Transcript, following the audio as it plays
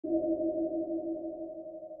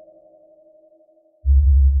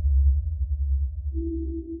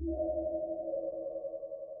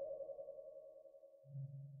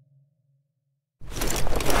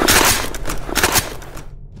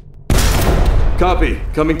Copy.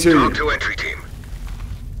 Coming to you. Talk to entry team.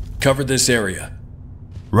 Cover this area.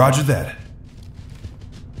 Roger that.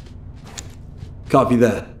 Copy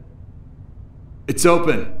that. It's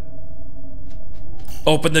open.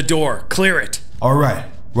 Open the door. Clear it. All right.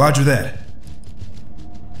 Roger that.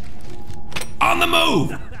 On the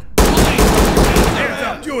move! Hands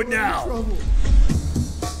up! Do it now!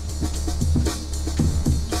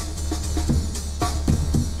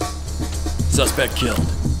 Suspect killed.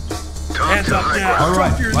 Talk Hands to up high now. ground. All right.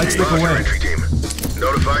 Drop your Lights knees. stick away. Entry team.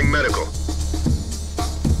 Notifying medical.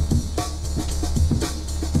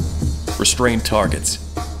 Restrain targets.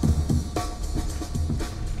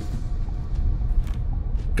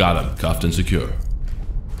 Got him. Cuffed and secure.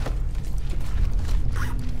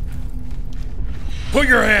 Put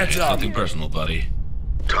your hands up! Nothing personal, buddy.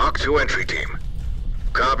 Talk to entry team.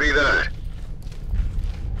 Copy that.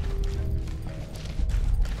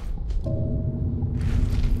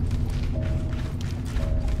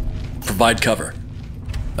 Provide cover.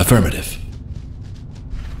 Affirmative.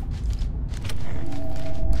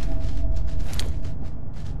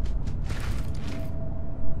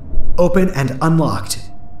 Open and unlocked.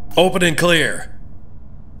 Open and clear.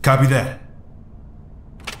 Copy that.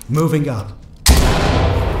 Moving up.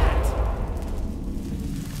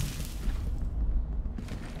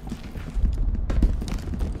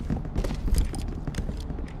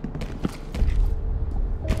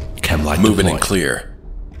 Chem light Moving deployed. and clear.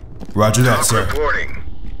 Roger that, Talk sir. reporting.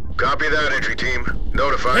 Copy that, entry team.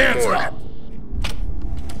 Notifying Hands ward. up!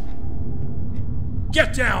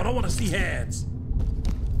 Get down! I want to see hands!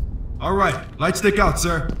 All right. Light stick out,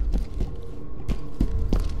 sir.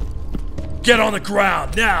 Get on the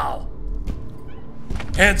ground, now!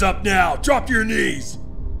 Hands up now! Drop your knees!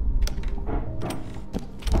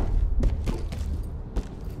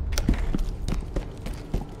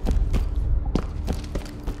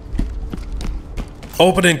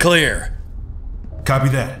 Open and clear. Copy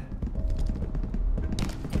that.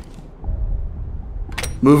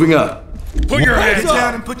 Moving up. Put your hands Get up!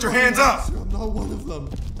 down and put your hands up. I'm not one of them.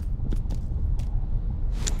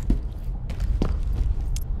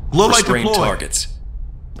 Low light Restrain deployed. targets.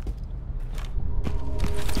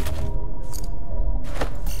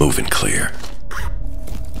 Move and clear.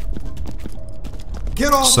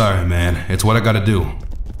 Get off! Sorry, man. It's what I gotta do.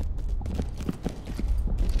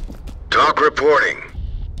 Talk reporting.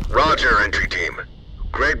 Roger, entry team.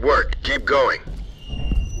 Great work. Keep going.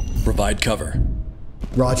 Provide cover.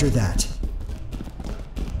 Roger that.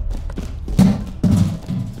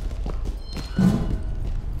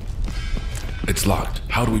 It's locked.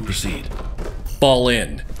 How do we proceed? Fall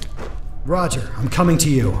in. Roger, I'm coming to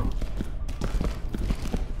you.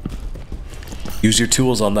 Use your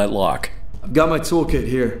tools on that lock. I've got my toolkit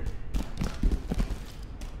here.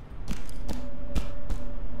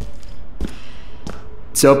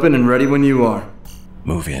 It's open and ready when you are.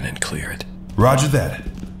 Move in and clear it. Roger that.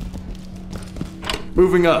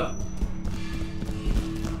 Moving up.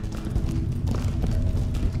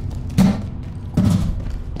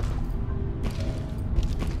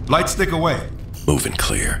 Light stick away. Move and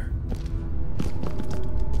clear.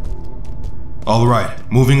 All right.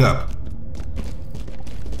 Moving up.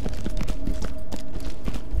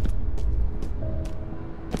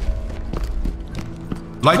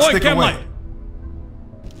 Light Deploy stick chem away. light.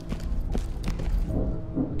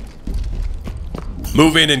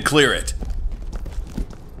 Move in and clear it.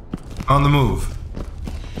 On the move.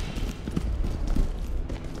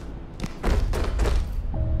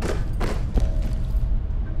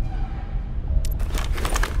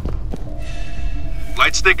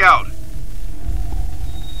 Light stick out.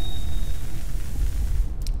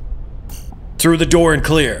 Through the door and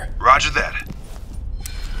clear. Roger that.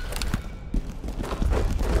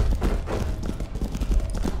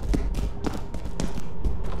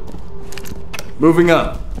 Moving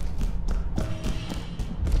up.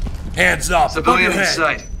 Hands up. Civilian above your in head.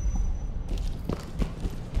 sight.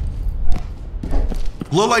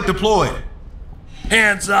 Low light deployed.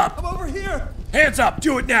 Hands up. I'm over here! Hands up.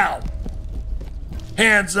 Do it now.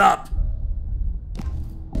 Hands up.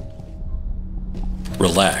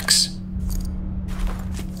 Relax.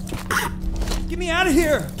 Get me out of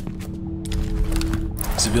here!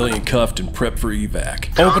 Civilian cuffed and prepped for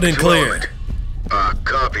evac. Talk Open and to clear. element.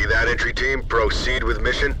 Copy that, entry team. Proceed with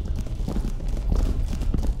mission.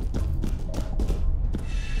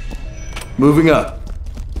 Moving up.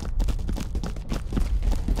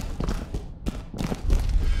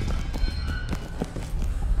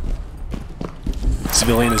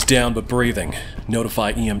 Civilian is down but breathing.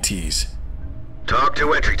 Notify EMTs. Talk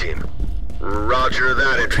to entry team. Roger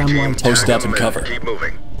that, entry Come team. on, post Tag up and them cover. Keep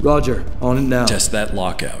moving. Roger, on it now. Test that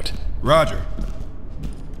lockout. Roger.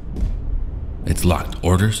 It's locked.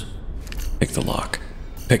 Orders? Pick the lock.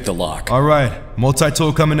 Pick the lock. All right,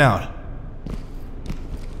 multi-tool coming out.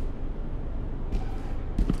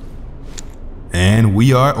 And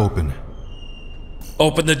we are open.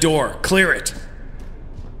 Open the door. Clear it.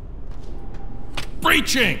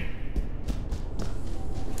 Breaching!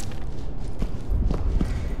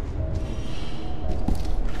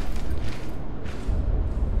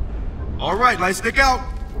 All right, light stick out.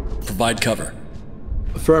 Provide cover.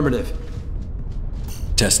 Affirmative.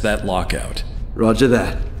 Test that lockout. Roger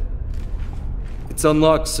that. It's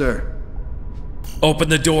unlocked, sir. Open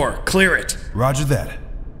the door. Clear it. Roger that.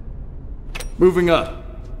 Moving up.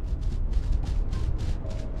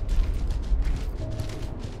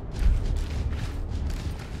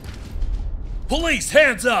 Police,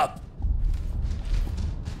 hands up!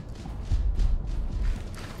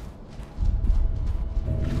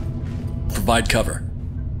 Provide cover.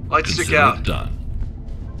 Lights stick Consider out. it done.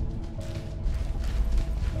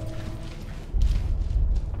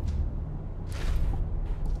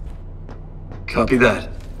 Copy that.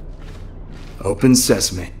 Open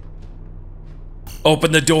sesame.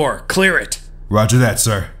 Open the door. Clear it. Roger that,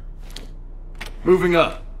 sir. Moving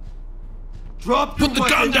up. Drop your Put the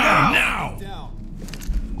weapon gun down now! now!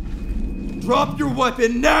 Drop your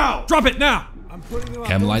weapon now! Drop it now! I'm putting you out.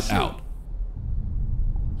 Cam Don't light shoot. out.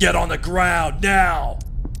 Get on the ground now!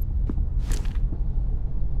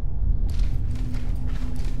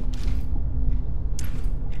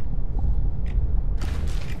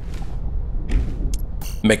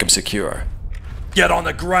 Make him secure. Get on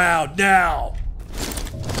the ground now!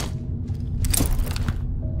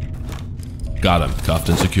 Got him. Cuffed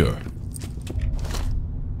and secure.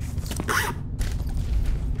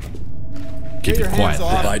 Keep your it hands quiet.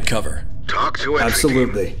 off. Provide cover. Talk to entry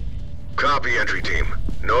Absolutely. team. Copy, entry team.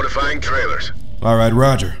 Notifying trailers. All right,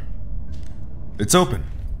 Roger. It's open.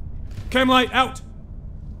 Cam light out!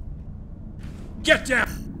 Get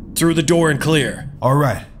down! Through the door and clear. All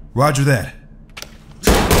right, Roger that.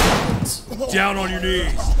 Down on your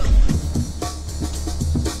knees.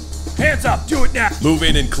 Hands up, do it now! Move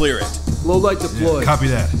in and clear it. Low light deployed. Copy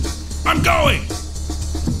that. I'm going!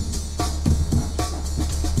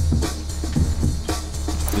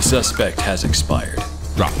 The suspect has expired.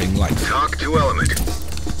 Dropping light. Talk to element.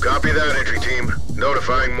 Copy that, entry team.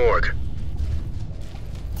 Notifying morgue.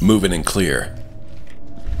 Move in and clear.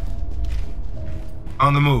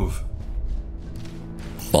 On the move.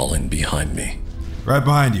 Fall in behind me. Right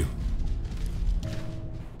behind you.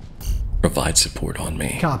 Provide support on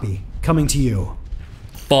me. Copy. Coming to you.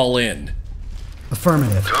 Fall in.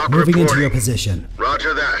 Affirmative. Talk Moving into your reporting. position.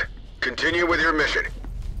 Roger that. Continue with your mission.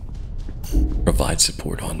 Provide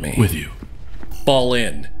support on me. With you. Fall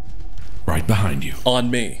in. Right behind you. On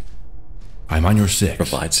me. I'm on your 6.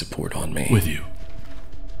 Provide support on me. With you.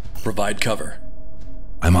 Provide cover.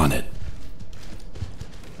 I'm on it.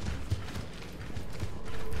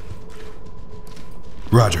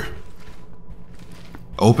 Roger.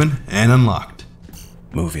 Open and unlocked.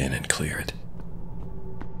 Move in and clear it.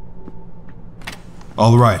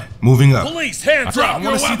 All right, moving up. Police, hands Drop up! I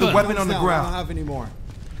want to see the weapon. weapon on the Now, I don't ground. have any more.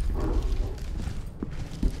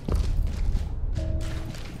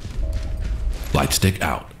 Light stick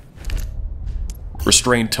out.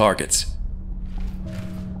 Restrain targets.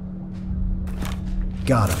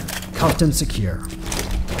 Got him. Cuffed and secure.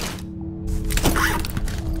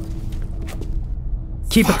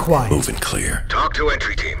 Keep it quiet. Move and clear. Talk to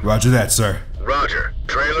entry team. Roger that, sir. Roger.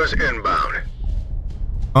 Trailers inbound.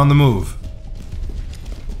 On the move.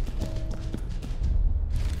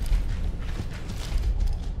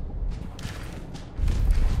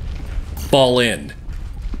 Fall in.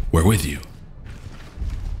 We're with you.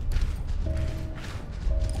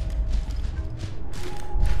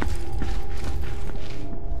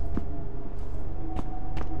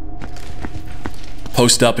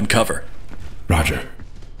 Post up and cover. Roger.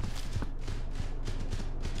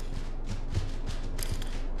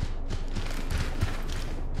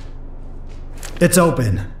 It's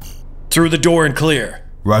open. Through the door and clear.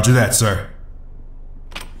 Roger that, sir.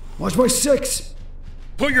 Watch my 6.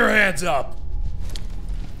 Put your hands up.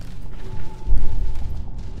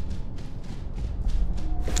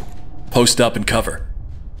 Post up and cover.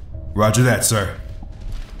 Roger that, sir.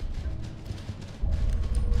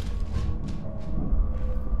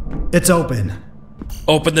 It's open.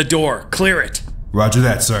 Open the door. Clear it. Roger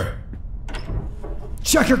that, sir.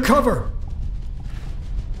 Check your cover.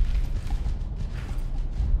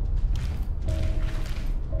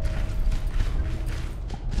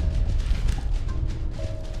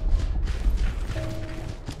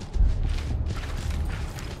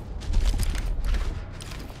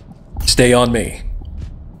 Stay on me.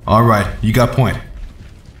 All right, you got point.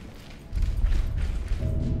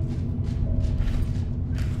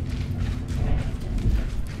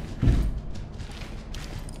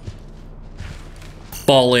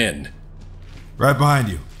 Fall in. Right behind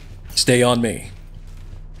you. Stay on me.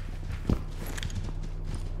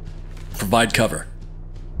 Provide cover.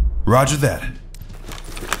 Roger that.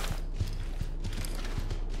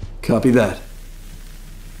 Copy that.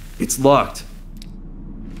 It's locked.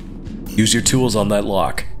 Use your tools on that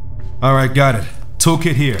lock. All right, got it.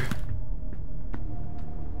 Toolkit here.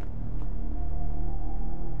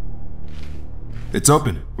 It's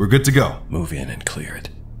open. We're good to go. Move in and clear it.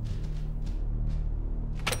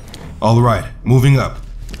 All right, moving up.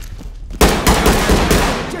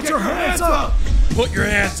 Get your hands up! Put your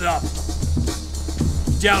hands up.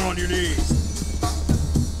 Down on your knees.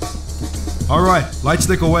 All right, light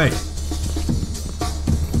stick away.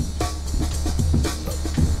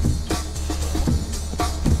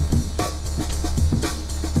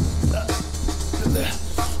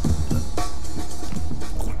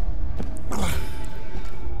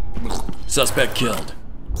 Suspect killed.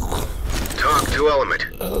 Talk to element.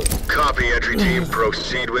 Copy, entry team.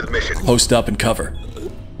 Proceed with mission. Post up and cover.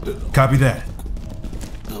 Copy that.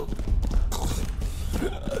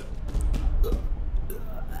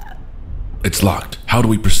 It's locked. How do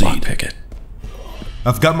we proceed? Pick it.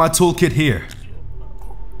 I've got my toolkit here.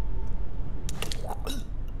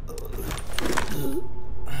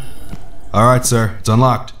 All right, sir. It's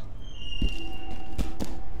unlocked.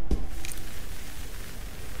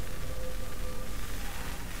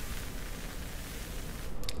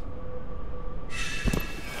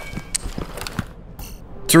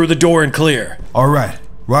 Through the door and clear. All right.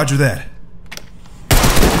 Roger that.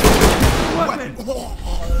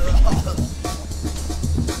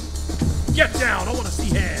 Get down. I want to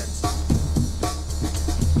see hands.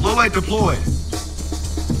 Low light deployed.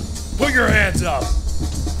 Put your hands up.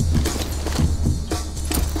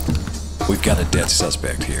 We've got a dead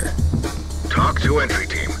suspect here. Talk to entry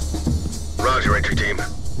team. Roger, entry team.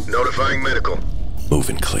 Notifying medical. Move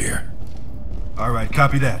and clear. All right,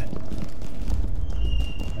 copy that.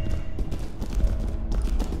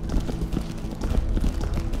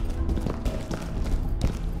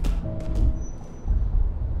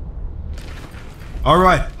 All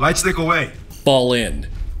right, light stick away. Fall in.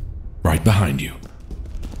 Right behind you.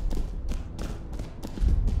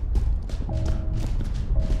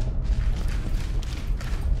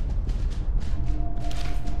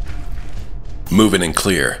 Moving and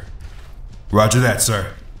clear. Roger that,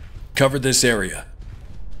 sir. Cover this area.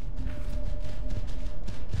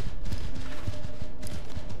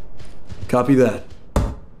 Copy that.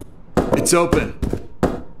 It's open.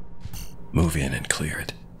 Move in and clear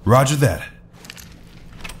it. Roger that.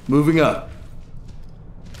 Moving up.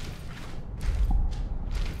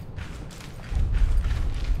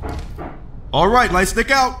 All right, light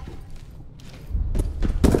stick out.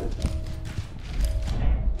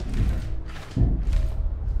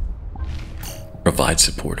 Provide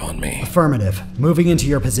support on me. Affirmative. Moving into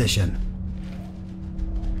your position.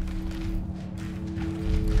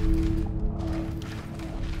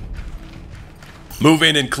 Move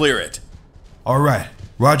in and clear it. All right,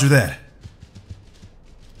 roger that.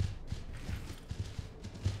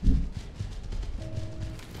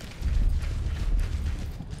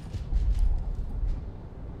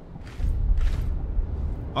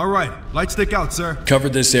 All right, light stick out, sir. Cover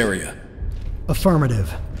this area.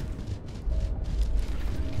 Affirmative.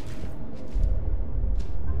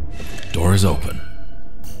 Door is open.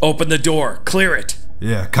 Open the door. Clear it.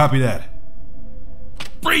 Yeah, copy that.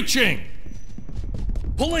 Breaching!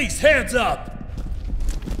 Police, hands up!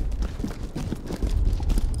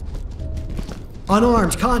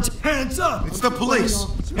 Unarmed contact. Hands up! It's the police.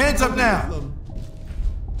 Hands up now.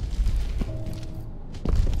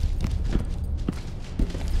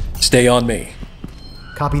 Stay on me.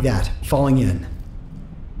 Copy that. Falling in.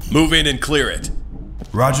 Move in and clear it.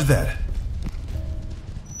 Roger that.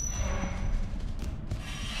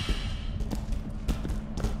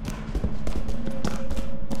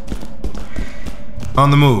 On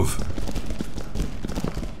the move.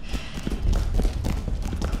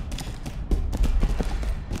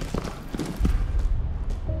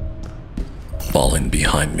 Fall in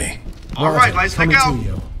behind me. All right, light stick Coming out. to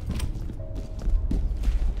you.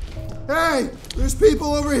 Hey! There's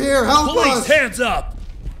people over here! Help Police, us! hands up!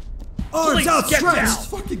 Arms Police, get outstretched. down! Just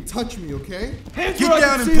fucking touch me, okay? Hands Get where I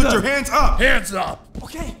down can and see put them. your hands up. Hands up!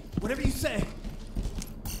 Okay, whatever you say.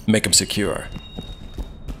 Make them secure.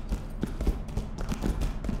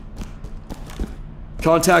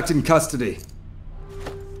 Contact in custody.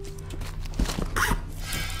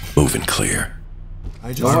 Moving clear. I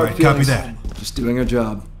just. No hard Alright, copy feelings. that. Just doing our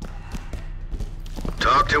job.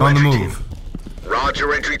 Talk to On the entry team. move.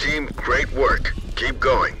 Roger, entry team. Great work. Keep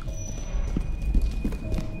going.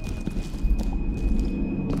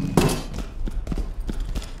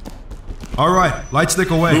 Alright, light stick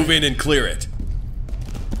away. Move in and clear it.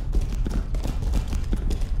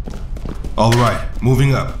 Alright,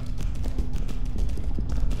 moving up.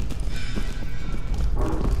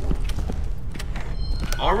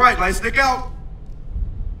 Alright, light stick out.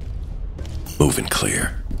 Moving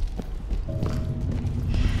clear.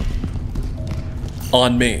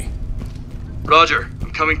 On me. Roger,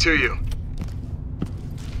 I'm coming to you.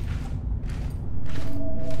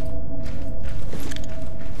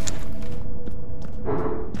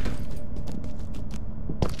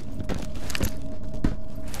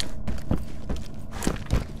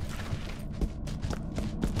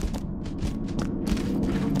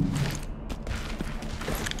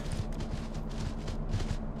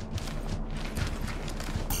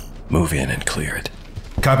 Move in and clear it.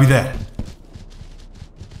 Copy that.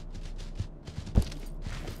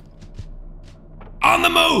 On the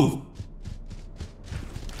move!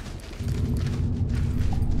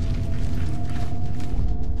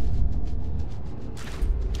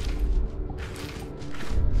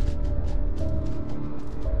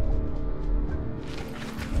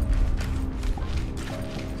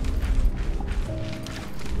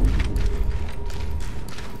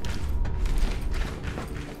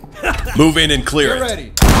 Move in and clear it.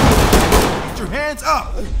 Ready. Get your hands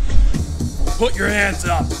up. Put your hands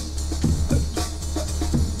up.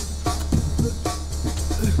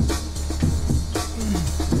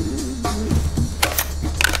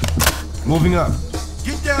 Moving up.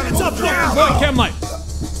 Get down and Up, down. cam light.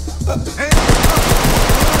 Hands up.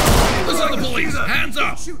 Those are the police. Hands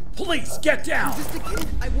up. Police, get down.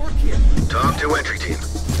 Talk to entry team.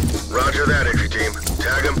 Roger that, entry team.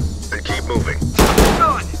 Tag him and keep moving.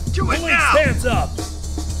 Police, hands up.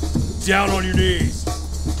 Down on your knees.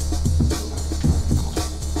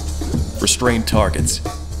 Restrain targets.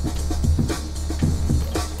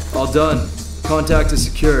 All done. Contact is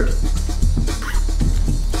secured.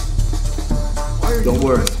 Don't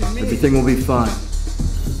worry, everything will be fine.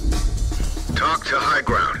 Talk to high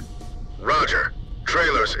ground. Roger.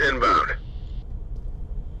 Trailers inbound.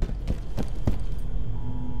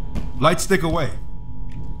 Light stick away.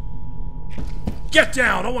 Get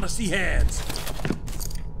down. I want to see hands.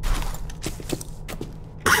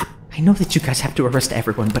 I know that you guys have to arrest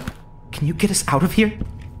everyone, but can you get us out of here?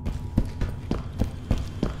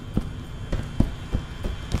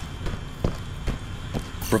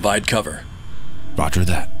 Provide cover. Roger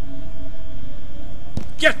that.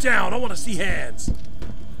 Get down. I want to see hands.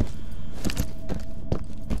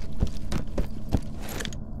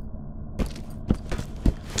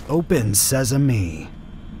 Open sesame.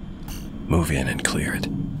 Move in and clear it.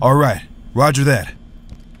 Alright, roger that.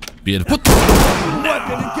 Be it. Weapon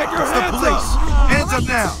and get your hands up. Hands up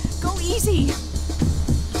now. Go easy.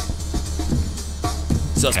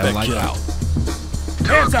 Suspect Light killed. out.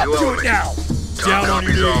 Hands up. to Do it element. now. Talk Down on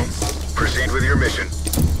your copies all. knees. Proceed with your mission.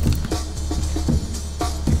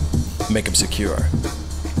 Make him secure.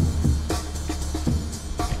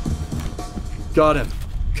 Got him.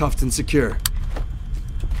 Cuffed and secure.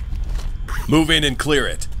 Move in and clear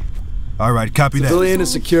it. Alright, copy that. Civilian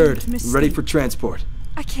is secured. Ready for transport.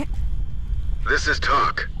 I can't. This is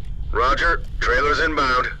talk. Roger. Trailers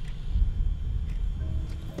inbound.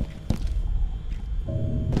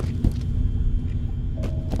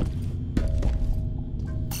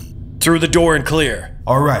 Through the door and clear.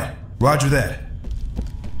 Alright, roger that.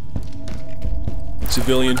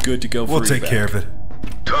 Civilian good to go for We'll take evac. care of it.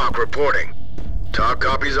 Talk reporting. Talk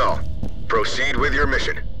copies all. Proceed with your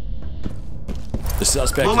mission. The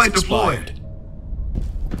suspect Low is light expired.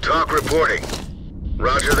 Talk reporting.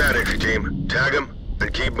 Roger that, entry team. Tag him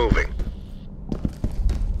and keep moving.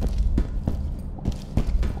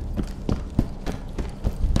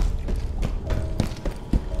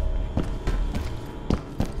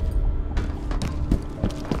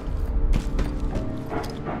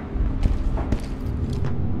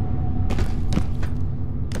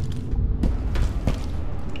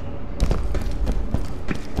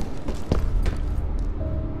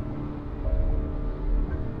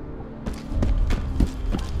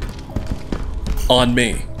 On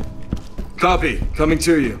me. Copy. Coming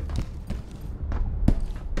to you.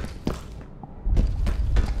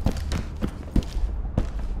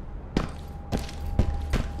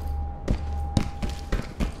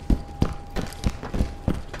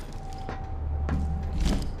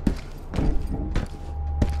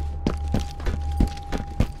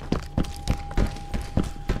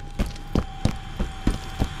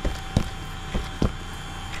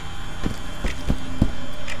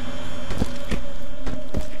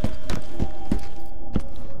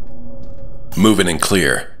 Moving and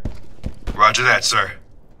clear. Roger that, sir.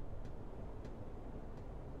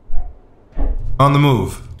 On the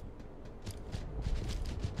move.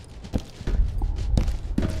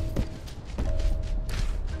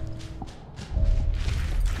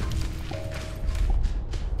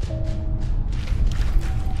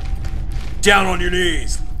 Down on your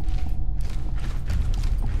knees.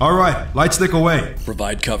 All right, light stick away.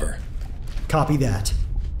 Provide cover. Copy that.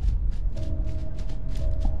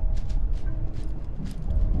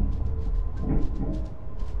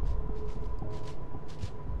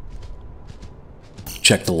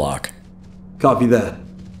 Check the lock. Copy that.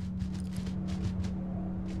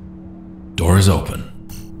 Door is open.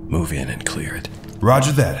 Move in and clear it.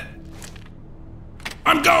 Roger that.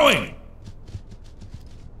 I'm going!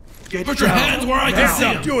 Put your hands where I can Hands see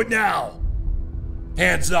up, them. do it now.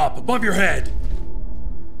 Hands up, above your head.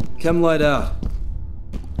 Chem light out.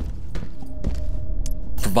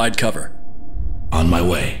 Provide cover. On my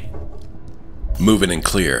way. Moving and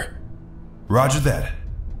clear. Roger that.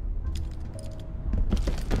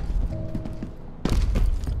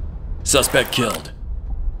 Suspect killed.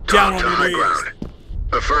 Down Talk on to your high knees. ground.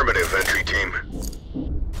 Affirmative, entry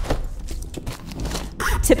team.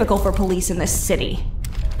 Typical for police in this city.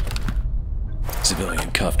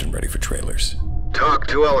 Civilian cuffed and ready for trailers. Talk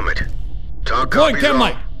to element. Talk Deploying copies chem all.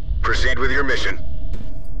 light. Proceed with your mission.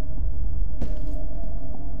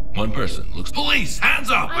 One person looks. Police! Hands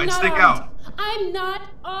up! I'm Light not stick armed. out. I'm not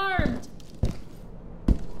armed.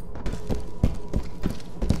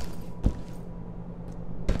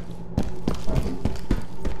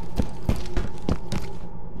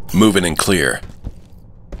 Moving and clear.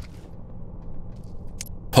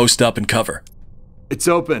 Post up and cover. It's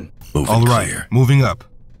open. Moving All right, clear. moving up.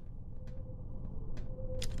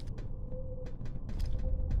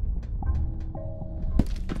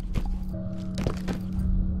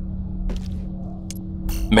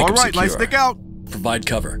 Make All him right, secure. light stick out. Provide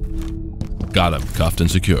cover. Got him, cuffed and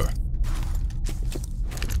secure.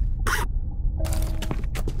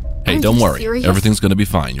 Hey, Are don't you worry. serious? Everything's gonna be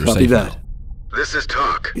fine. You're Copy safe that. now. This is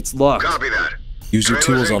Talk. It's locked. Copy that. Use your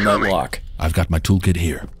Trailers tools on that incoming. lock. I've got my toolkit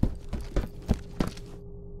here.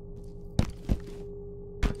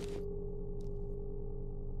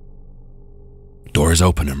 Door is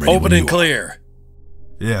open and ready Open when and you are. clear.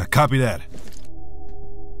 Yeah, copy that.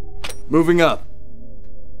 Moving up.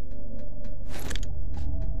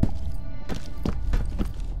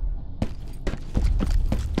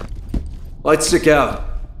 Light stick out.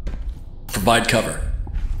 Provide cover.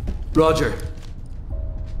 Roger.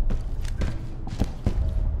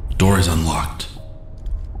 Door is unlocked.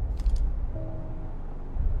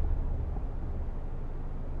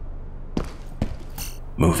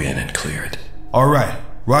 Move in and clear it. All right,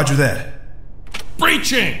 roger that.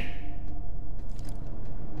 Breaching!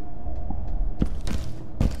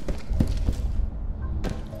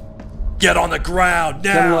 Get on the ground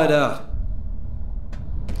Chem light now. out.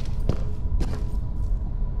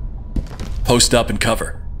 Post up and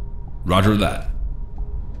cover. Roger that.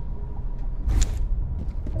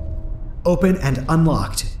 Open and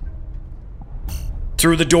unlocked.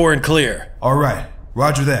 Through the door and clear. All right,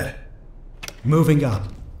 roger that. Moving up.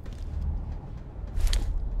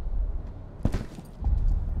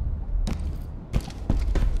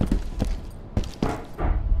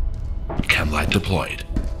 Chem light deployed.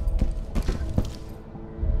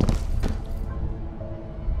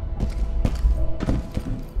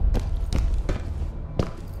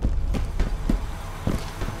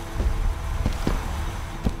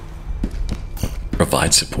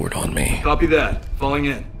 Provide support on me. Copy that. Falling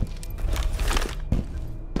in.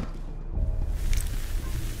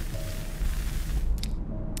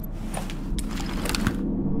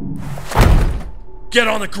 Get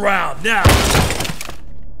on the ground now.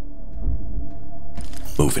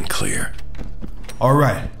 Move and clear. All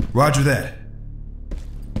right, roger that.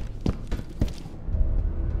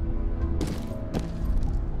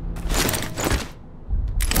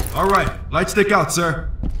 All right, light stick out, sir.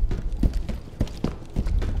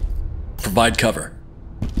 Provide cover.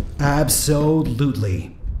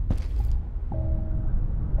 Absolutely.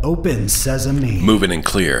 Open sesame. Moving and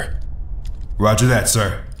clear. Roger that,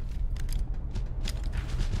 sir.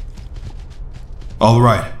 All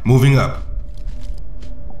right, moving up.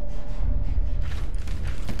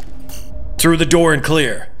 Through the door and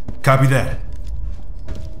clear. Copy that.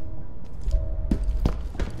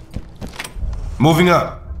 Moving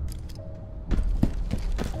up.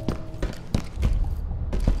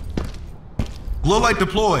 Low light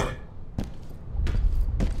deployed.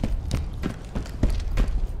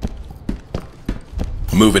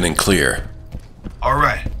 Moving and clear. All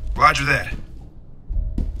right, roger that.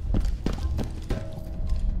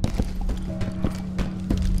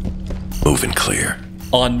 Move and clear.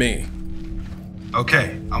 On me.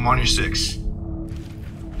 Okay, I'm on your 6.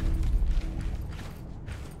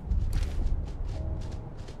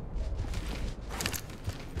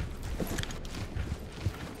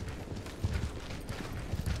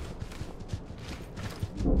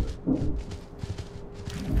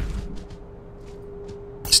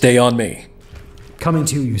 Stay on me. Coming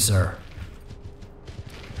to you, sir.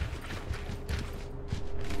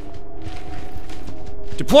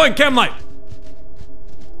 Deploying chem light.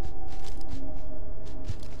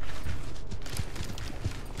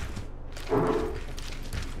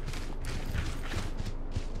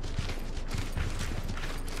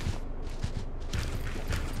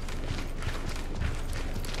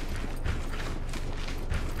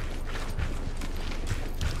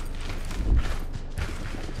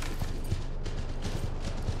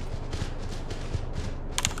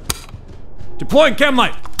 Deploying chem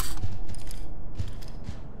light.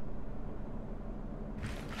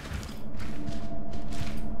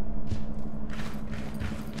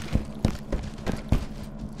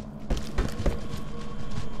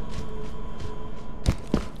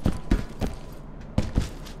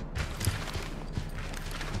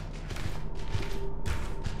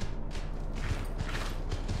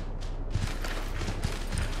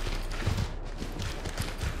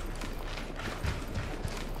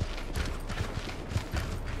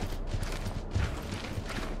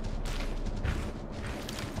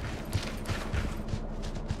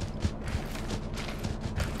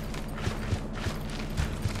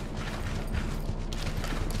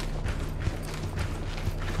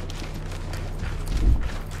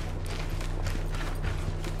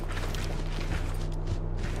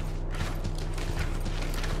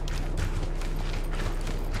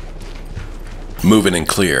 Moving and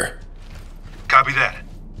clear. Copy that.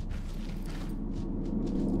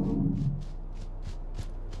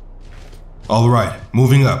 All right,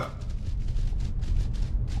 moving up.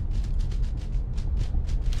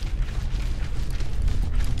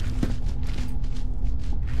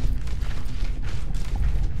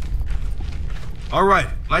 All right,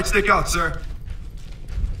 light stick out, sir.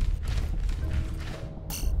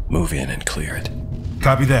 Move in and clear it.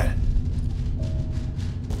 Copy that.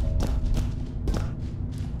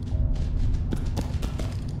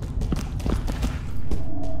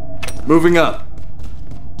 Moving up.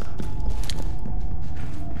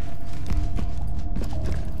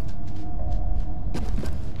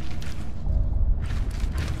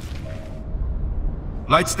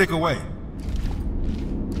 Light stick away.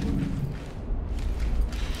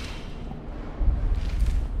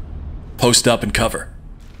 Post up and cover.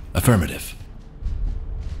 Affirmative.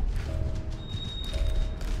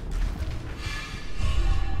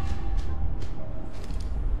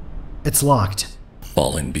 It's locked.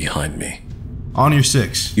 Fall in behind me. On your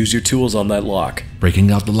 6. Use your tools on that lock.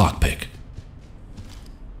 Breaking out the lockpick.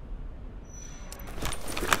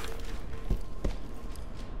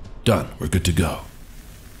 Done. We're good to go.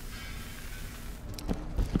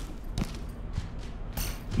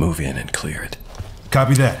 Move in and clear it.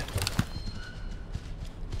 Copy that.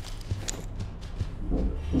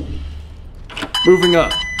 Moving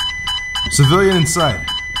up. Civilian in sight.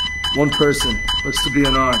 One person. Looks to be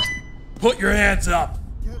unarmed. Put your hands up.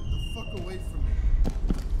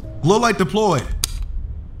 Low light deployed.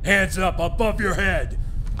 Hands up above your head.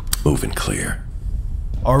 Move and clear.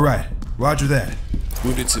 All right, roger that.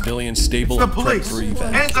 Wounded civilian stable The and prep police. for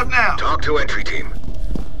evac. Hands up now. Talk to entry team.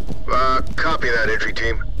 Copy that, entry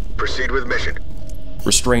team. Proceed with mission.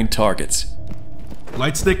 Restrain targets.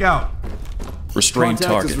 Light stick out. Restrain Contact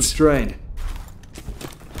targets. is restrained.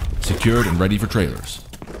 Secured and ready for trailers.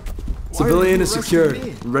 Civilian is secured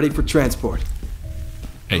and ready for transport.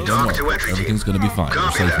 Hey, don't Talk to worry. entry Everything's team. gonna be fine. We're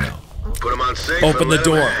Copy safe that. now. Put them on safe. Open and the let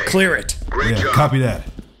 'em door. hang. Clear it. Great Yeah, job. copy that.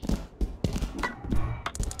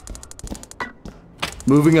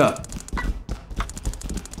 Moving up.